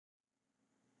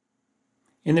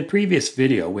In the previous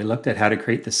video, we looked at how to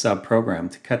create the subprogram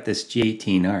to cut this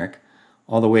G18 arc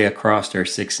all the way across our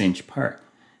 6-inch part.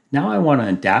 Now I want to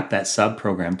adapt that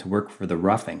subprogram to work for the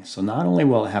roughing. So not only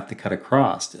will it have to cut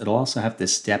across, it'll also have to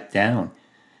step down.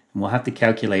 And we'll have to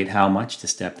calculate how much to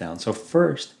step down. So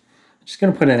first, I'm just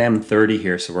going to put an M30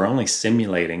 here so we're only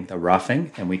simulating the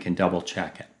roughing and we can double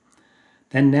check it.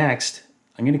 Then next,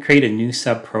 I'm going to create a new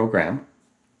subprogram.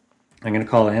 I'm going to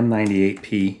call it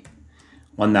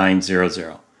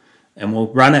M98P1900. And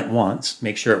we'll run it once,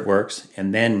 make sure it works,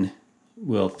 and then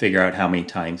we'll figure out how many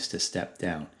times to step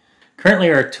down.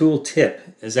 Currently our tool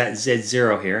tip is at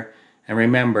Z0 here. And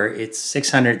remember, it's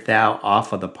 600 thou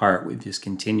off of the part. We've just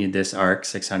continued this arc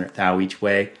 600 thou each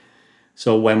way.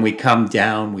 So when we come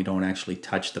down, we don't actually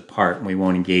touch the part, and we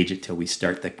won't engage it till we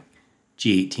start the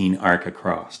G18 arc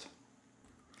across.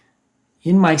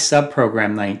 In my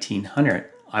subprogram 1900,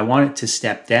 I want it to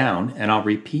step down, and I'll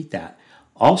repeat that.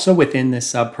 Also within this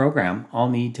subprogram, I'll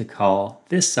need to call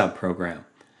this subprogram,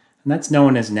 and that's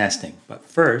known as nesting. But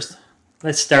first,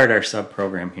 let's start our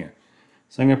subprogram here.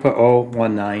 So I'm going to put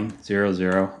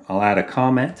 01900. I'll add a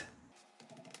comment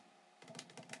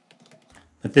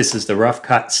that this is the rough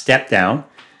cut step down,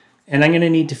 and I'm going to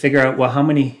need to figure out, well, how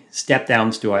many step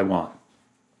downs do I want?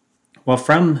 Well,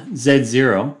 from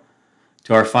Z0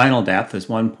 to our final depth is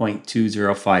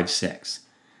 1.2056.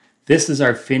 This is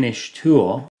our finished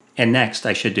tool, and next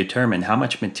I should determine how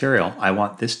much material I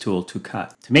want this tool to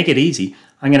cut. To make it easy,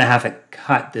 I'm going to have it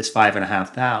cut this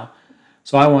 5.5 thou,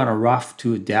 so I want a rough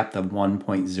to a depth of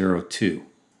 1.02.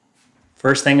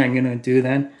 First thing I'm going to do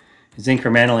then is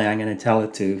incrementally I'm going to tell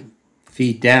it to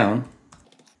feed down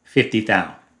 50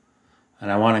 thou. And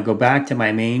I want to go back to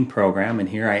my main program, and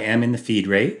here I am in the feed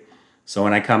rate. So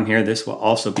when I come here, this will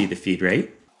also be the feed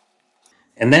rate.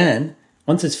 And then,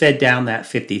 once it's fed down that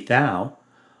 50 thou,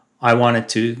 I want it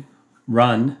to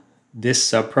run this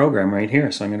subprogram right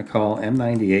here. So I'm going to call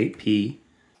M98P2000,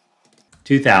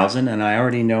 and I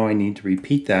already know I need to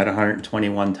repeat that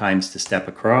 121 times to step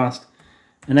across.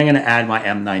 And I'm going to add my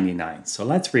M99. So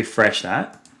let's refresh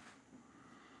that.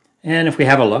 And if we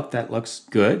have a look, that looks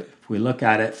good. If we look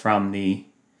at it from the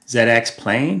ZX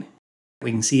plane,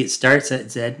 we can see it starts at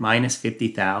Z minus 50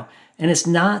 thou, and it's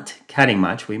not cutting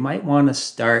much. We might want to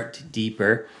start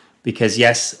deeper because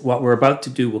yes, what we're about to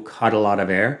do will cut a lot of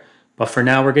air, but for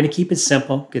now we're going to keep it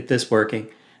simple, get this working,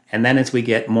 and then as we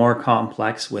get more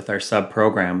complex with our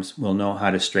subprograms, we'll know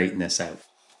how to straighten this out.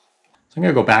 So I'm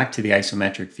going to go back to the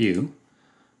isometric view,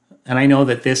 and I know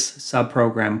that this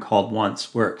subprogram called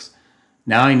once works.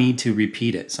 Now I need to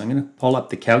repeat it. So I'm going to pull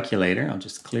up the calculator. I'll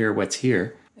just clear what's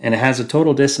here. And it has a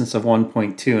total distance of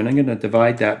 1.2, and I'm going to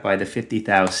divide that by the 50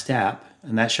 thou step,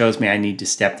 and that shows me I need to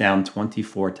step down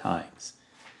 24 times.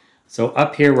 So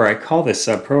up here where I call this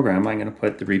subprogram, I'm going to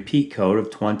put the repeat code of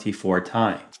 24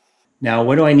 times. Now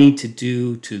what do I need to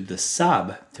do to the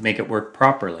sub to make it work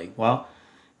properly? Well,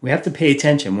 we have to pay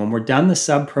attention. When we're done the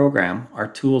subprogram, our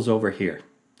tool's over here.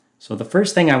 So the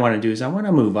first thing I want to do is I want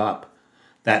to move up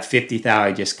that 50 thou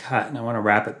I just cut, and I want to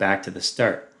wrap it back to the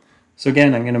start. So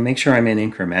again, I'm going to make sure I'm in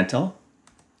incremental.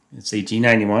 Let's say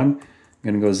G91. I'm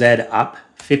going to go Z up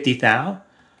 50 thou.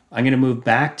 I'm going to move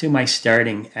back to my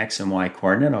starting X and Y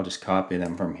coordinate. I'll just copy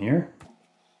them from here.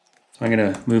 So I'm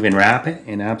going to move in rapid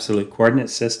in absolute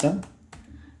coordinate system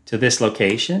to this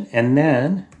location. And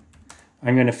then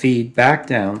I'm going to feed back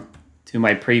down to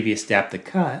my previous depth of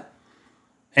cut.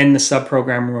 And the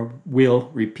subprogram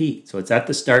will repeat. So it's at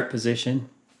the start position.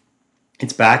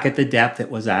 It's back at the depth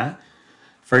it was at.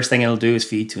 First thing it'll do is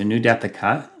feed to a new depth of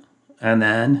cut and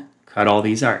then cut all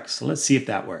these arcs. So let's see if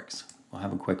that works. We'll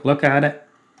have a quick look at it.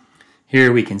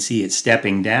 Here we can see it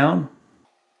stepping down.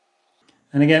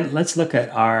 And again, let's look at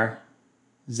our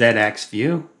ZX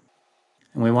view.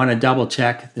 And we want to double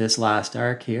check this last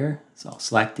arc here. So I'll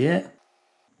select it.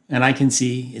 And I can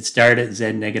see it started at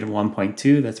Z negative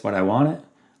 1.2. That's what I wanted.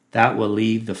 That will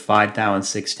leave the 5 thou and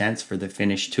 6/10 for the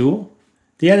finished tool.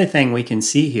 The other thing we can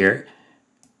see here,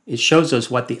 it shows us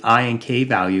what the I and K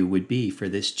value would be for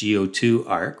this GO2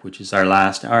 arc, which is our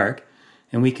last arc.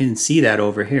 And we can see that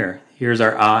over here. Here's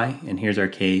our I and here's our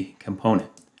K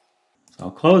component. So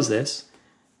I'll close this.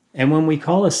 And when we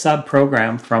call a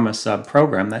subprogram from a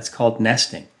subprogram, that's called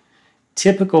nesting.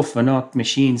 Typical Fanuc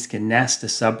machines can nest a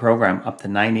subprogram up to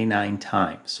 99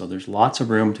 times. So there's lots of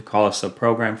room to call a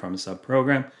subprogram from a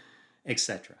subprogram,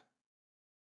 etc.